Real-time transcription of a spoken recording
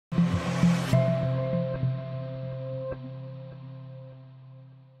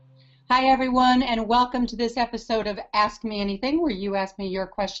Hi, everyone, and welcome to this episode of Ask Me Anything, where you ask me your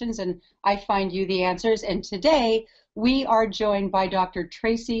questions and I find you the answers. And today we are joined by Dr.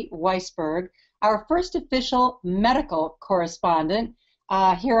 Tracey Weisberg, our first official medical correspondent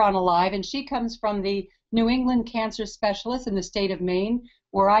here on Alive. And she comes from the New England Cancer Specialist in the state of Maine,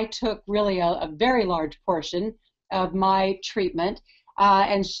 where I took really a very large portion of my treatment.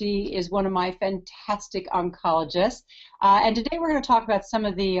 And she is one of my fantastic oncologists. And today we're going to talk about some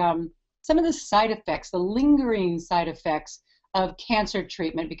of the side effects, the lingering side effects of cancer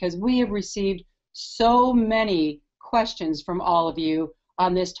treatment, because we have received so many questions from all of you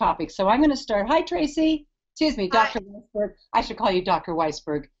on this topic. So I'm going to start. Hi, Tracey. Excuse me, Dr. Weisberg. I should call you Dr.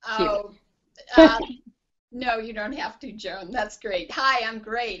 Weisberg. Oh, no, you don't have to, Joan. That's great. Hi, I'm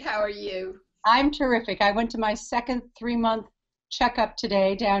great. How are you? I'm terrific. I went to my second 3-month checkup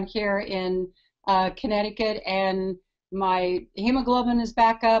today down here in Connecticut, and my hemoglobin is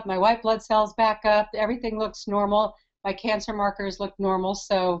back up, my white blood cells back up, everything looks normal, my cancer markers look normal,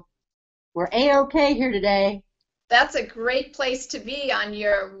 so we're A-OK here today. That's a great place to be on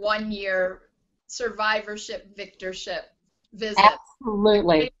your 1-year survivorship victorship visit.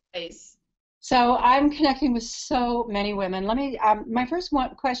 Absolutely. So I'm connecting with so many women. Let me. My first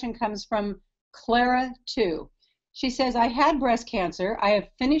question comes from Clara 2. She says, I had breast cancer. I have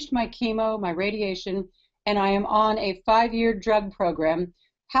finished my chemo, my radiation, and I am on a 5-year drug program.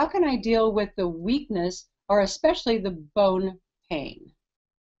 How can I deal with the weakness or especially the bone pain?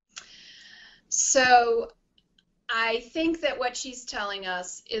 So I think that what she's telling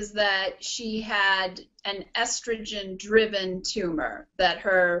us is that she had an estrogen-driven tumor, that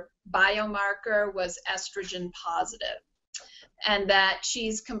her biomarker was estrogen positive, and that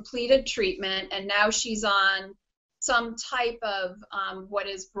she's completed treatment, and now she's on some type of what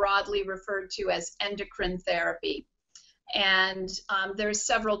is broadly referred to as endocrine therapy. And there's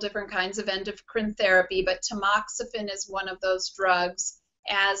several different kinds of endocrine therapy, but tamoxifen is one of those drugs,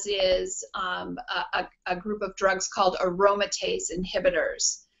 as is a group of drugs called aromatase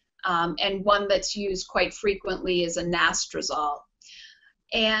inhibitors. And one that's used quite frequently is anastrozole.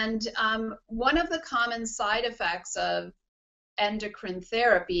 And one of the common side effects of endocrine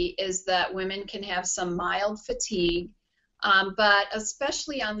therapy is that women can have some mild fatigue, but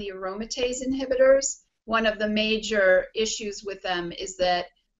especially on the aromatase inhibitors, one of the major issues with them is that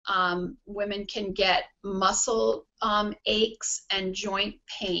women can get muscle aches and joint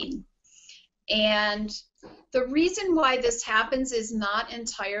pain. And the reason why this happens is not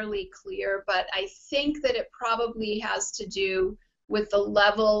entirely clear, but I think that it probably has to do with the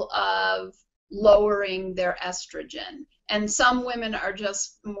level of lowering their estrogen. And some women are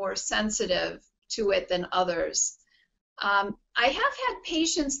just more sensitive to it than others. I have had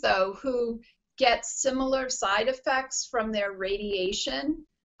patients, though, who get similar side effects from their radiation.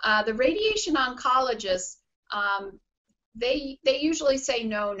 The radiation oncologists, they usually say,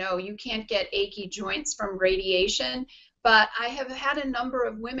 no, you can't get achy joints from radiation. But I have had a number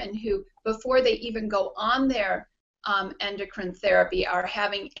of women who, before they even go on their endocrine therapy, are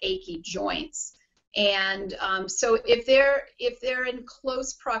having achy joints. And so if they're in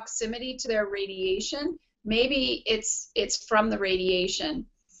close proximity to their radiation, maybe it's from the radiation.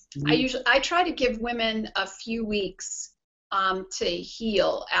 Mm-hmm. I try to give women a few weeks to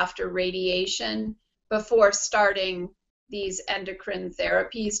heal after radiation before starting these endocrine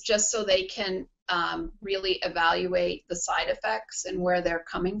therapies, just so they can really evaluate the side effects and where they're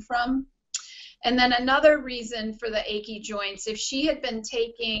coming from. And then another reason for the achy joints, if she had been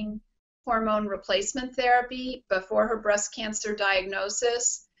taking hormone replacement therapy before her breast cancer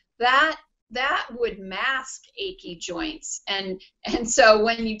diagnosis, that would mask achy joints. And so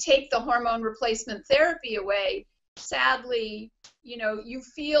when you take the hormone replacement therapy away, sadly, you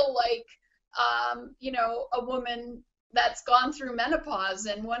feel like, a woman that's gone through menopause.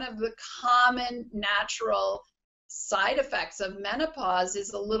 And one of the common natural side effects of menopause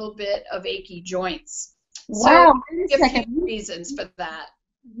is a little bit of achy joints. Wow. So a few reasons for that.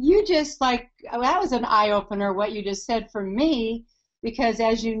 You just that was an eye-opener, what you just said for me, because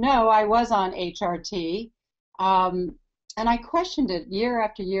as you know, I was on HRT, and I questioned it year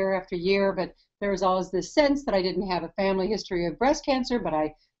after year after year, but there was always this sense that I didn't have a family history of breast cancer, but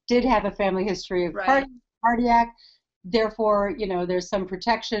I did have a family history of cardiac. Therefore, there's some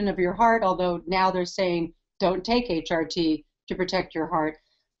protection of your heart, although now they're saying don't take HRT to protect your heart.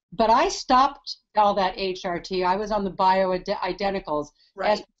 But I stopped all that HRT. I was on the bioidenticals,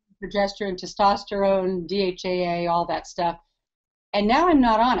 estrogen, progesterone, testosterone, DHEA, all that stuff. And now I'm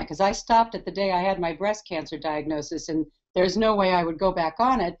not on it because I stopped at the day I had my breast cancer diagnosis, and there's no way I would go back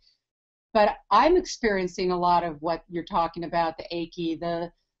on it. But I'm experiencing a lot of what you're talking about, the achy,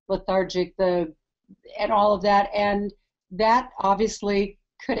 the lethargic, and all of that, and that obviously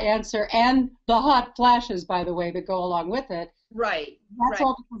could answer, and the hot flashes, by the way, that go along with it. Right. That's right.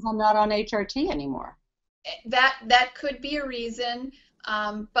 all because I'm not on HRT anymore. That could be a reason,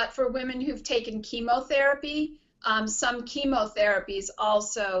 but for women who've taken chemotherapy, some chemotherapies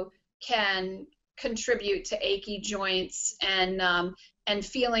also can contribute to achy joints and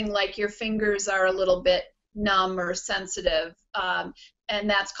feeling like your fingers are a little bit numb or sensitive, and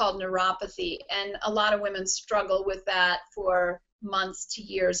that's called neuropathy. And a lot of women struggle with that for months to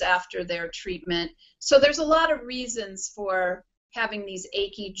years after their treatment. So there's a lot of reasons for having these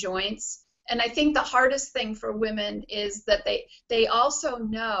achy joints. And I think the hardest thing for women is that they also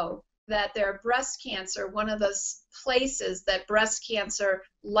know that their breast cancer, one of the places that breast cancer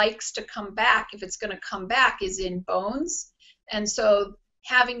likes to come back, if it's going to come back, is in bones. And so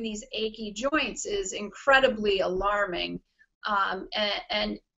having these achy joints is incredibly alarming.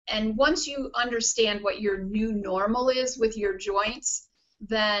 And once you understand what your new normal is with your joints,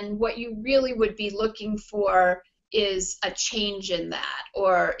 then what you really would be looking for is a change in that,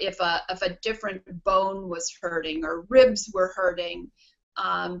 or if a different bone was hurting or ribs were hurting.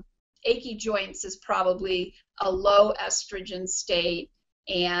 Achy joints is probably a low estrogen state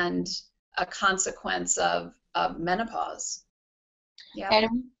and a consequence of menopause. Yeah.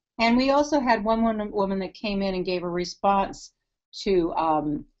 And we also had one woman that came in and gave a response to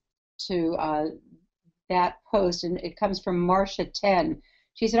that post, and it comes from Marcia 10.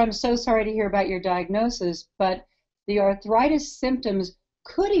 She said, "I'm so sorry to hear about your diagnosis, but the arthritis symptoms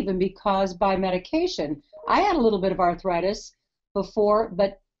could even be caused by medication. I had a little bit of arthritis before,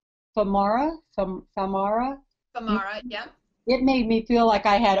 but Femara, Yeah. it made me feel like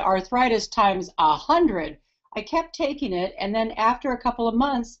I had arthritis times 100. I kept taking it, and then after a couple of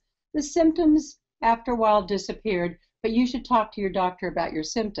months, the symptoms after a while disappeared. But you should talk to your doctor about your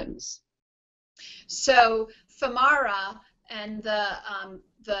symptoms." So Femara, and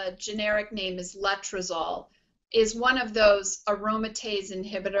the generic name is letrozole, is one of those aromatase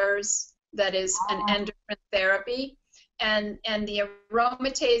inhibitors that is an endocrine therapy. And the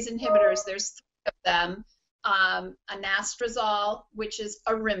aromatase inhibitors, there's 3 of them, anastrozole, which is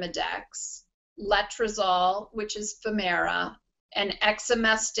Arimidex, letrozole, which is Femara, and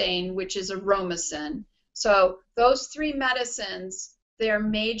exemestane, which is Aromacin. So those 3 medicines, their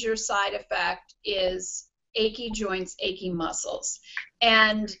major side effect is achy joints, achy muscles.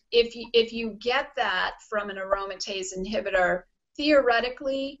 And if you get that from an aromatase inhibitor,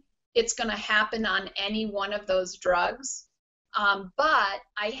 theoretically, it's going to happen on any one of those drugs. But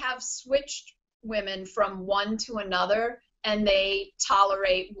I have switched women from one to another, and they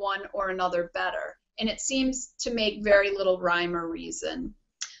tolerate one or another better. And it seems to make very little rhyme or reason.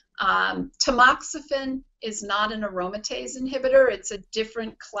 Tamoxifen is not an aromatase inhibitor. It's a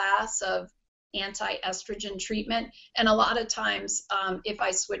different class of anti-estrogen treatment. And a lot of times, if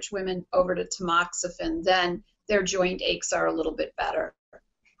I switch women over to tamoxifen, then their joint aches are a little bit better.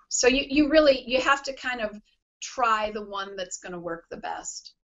 So you have to kind of try the one that's going to work the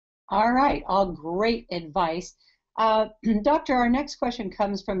best. All right, all great advice. Doctor, our next question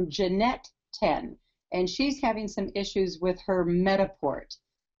comes from Jeanette 10, and she's having some issues with her Metaport.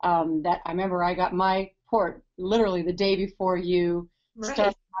 That I remember I got my port literally the day before you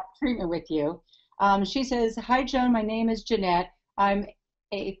started treatment with you. She says, "Hi, Joan, my name is Jeanette. I'm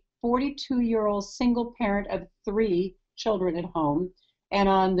a 42-year-old single parent of 3 children at home. And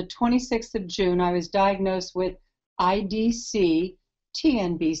on the 26th of June, I was diagnosed with IDC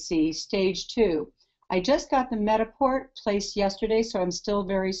TNBC stage 2. I just got the Metaport placed yesterday, so I'm still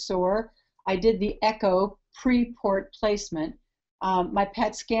very sore. I did the echo pre-port placement. My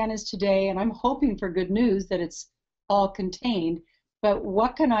PET scan is today, and I'm hoping for good news that it's all contained. But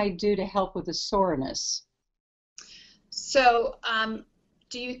what can I do to help with the soreness?" So,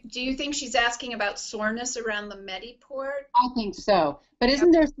 do you think she's asking about soreness around the Metaport? I think so. But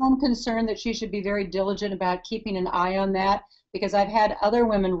isn't there some concern that she should be very diligent about keeping an eye on that? Because I've had other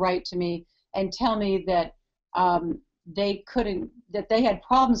women write to me and tell me that that they had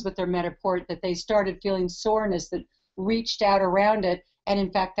problems with their Metaport, that they started feeling soreness that reached out around it, and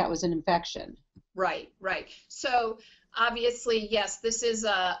in fact that was an infection. Right. So obviously, yes, this is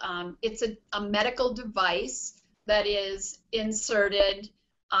it's a medical device that is inserted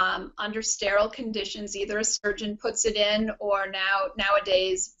under sterile conditions. Either a surgeon puts it in, or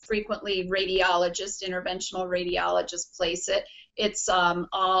nowadays frequently interventional radiologists place it. It's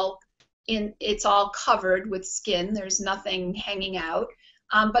all covered with skin. There's nothing hanging out.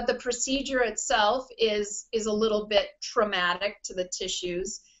 But the procedure itself is a little bit traumatic to the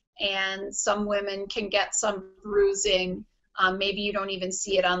tissues, and some women can get some bruising Maybe you don't even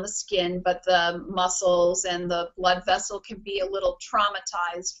see it on the skin, but the muscles and the blood vessel can be a little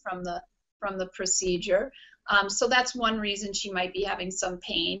traumatized from the procedure. So that's one reason she might be having some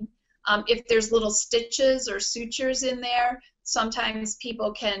pain. If there's little stitches or sutures in there, sometimes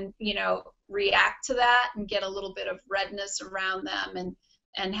people can, react to that and get a little bit of redness around them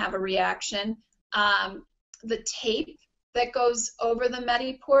and have a reaction. The tape that goes over the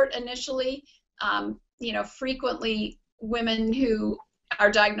Metaport initially, frequently women who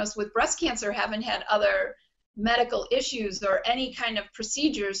are diagnosed with breast cancer haven't had other medical issues or any kind of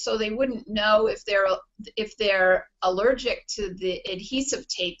procedures, so they wouldn't know if they're allergic to the adhesive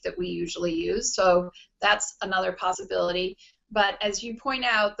tape that we usually use. So that's another possibility. But as you point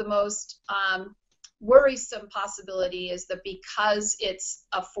out, the most worrisome possibility is that because it's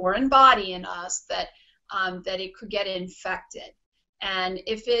a foreign body in us, that it could get infected. And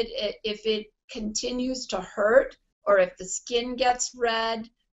if it continues to hurt, or if the skin gets red,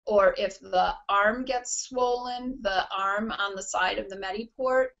 or if the arm gets swollen, the arm on the side of the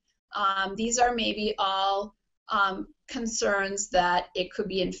Metaport, these are maybe all concerns that it could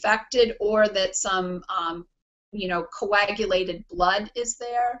be infected, or that some coagulated blood is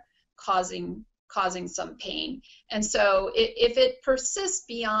there causing some pain. And so if it persists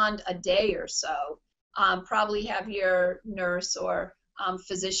beyond a day or so, probably have your nurse or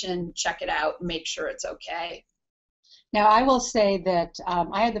physician check it out and make sure it's okay. Now, I will say that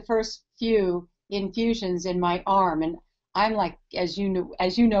I had the first few infusions in my arm, and I'm like, as you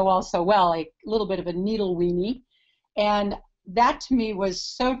know all so well, a little bit of a needle weenie, and that to me was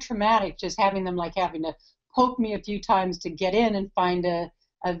so traumatic, just having them having to poke me a few times to get in and find a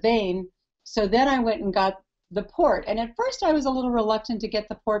vein. So then I went and got the port, and at first I was a little reluctant to get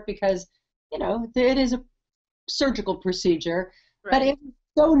the port because, it is a surgical procedure, right. But it was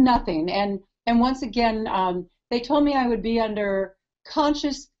so nothing, and once again, they told me I would be under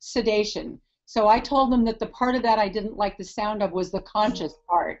conscious sedation. So I told them that the part of that I didn't like the sound of was the conscious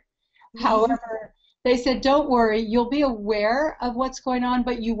part. Mm-hmm. However, they said, don't worry, you'll be aware of what's going on,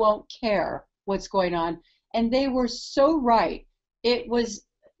 but you won't care what's going on. And they were so right. It was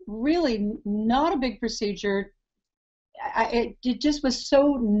really not a big procedure. It just was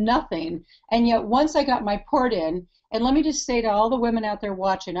so nothing. And yet once I got my port in, and let me just say to all the women out there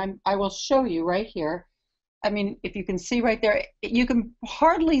watching, I will show you right here. I mean, if you can see right there, you can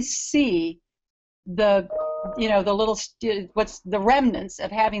hardly see the little, what's the remnants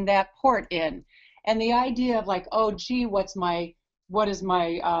of having that port in. And the idea of oh gee, what is my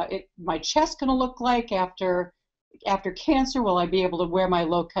chest going to look like after cancer? Will I be able to wear my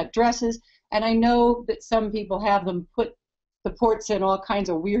low-cut dresses? And I know that some people have them put the ports in all kinds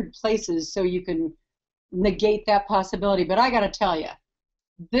of weird places so you can negate that possibility. But I got to tell you,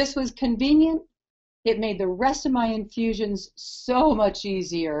 this was convenient. It made the rest of my infusions so much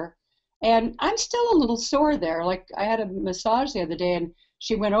easier. And I'm still a little sore there. I had a massage the other day, and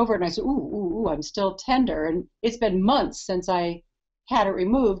she went over and I said, ooh, I'm still tender. And it's been months since I had it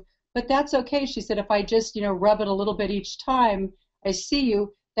removed. But that's okay. She said, if I just, rub it a little bit each time I see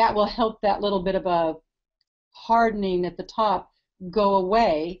you, that will help that little bit of a hardening at the top go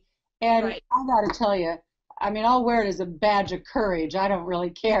away. And right. I got to tell you, I mean, I'll wear it as a badge of courage. I don't really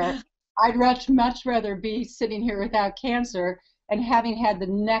care. I'd much rather be sitting here without cancer and having had the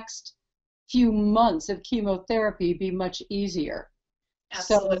next few months of chemotherapy be much easier.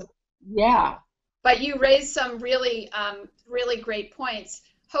 Absolutely. So, yeah. But you raised some really, really great points.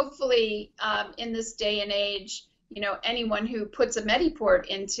 Hopefully, in this day and age, anyone who puts a Metaport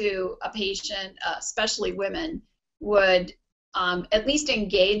into a patient, especially women, would at least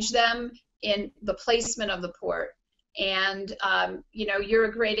engage them in the placement of the port. And, you're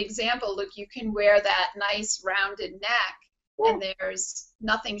a great example. Look, you can wear that nice rounded neck, yeah, and there's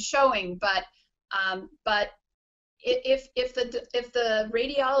nothing showing. But if the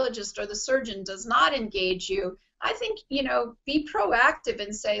radiologist or the surgeon does not engage you, I think, be proactive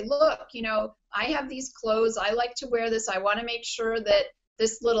and say, look, I have these clothes. I like to wear this. I want to make sure that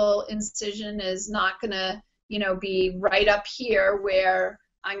this little incision is not going to, be right up here where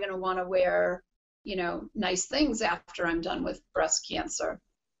I'm going to want to wear nice things after I'm done with breast cancer.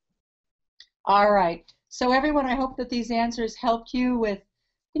 All right. So everyone, I hope that these answers helped you with,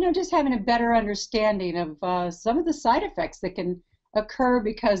 just having a better understanding of some of the side effects that can occur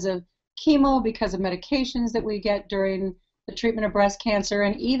because of chemo, because of medications that we get during the treatment of breast cancer,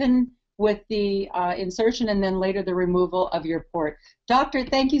 and even with the insertion and then later the removal of your port. Doctor,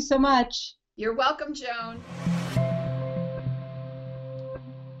 thank you so much. You're welcome, Joan.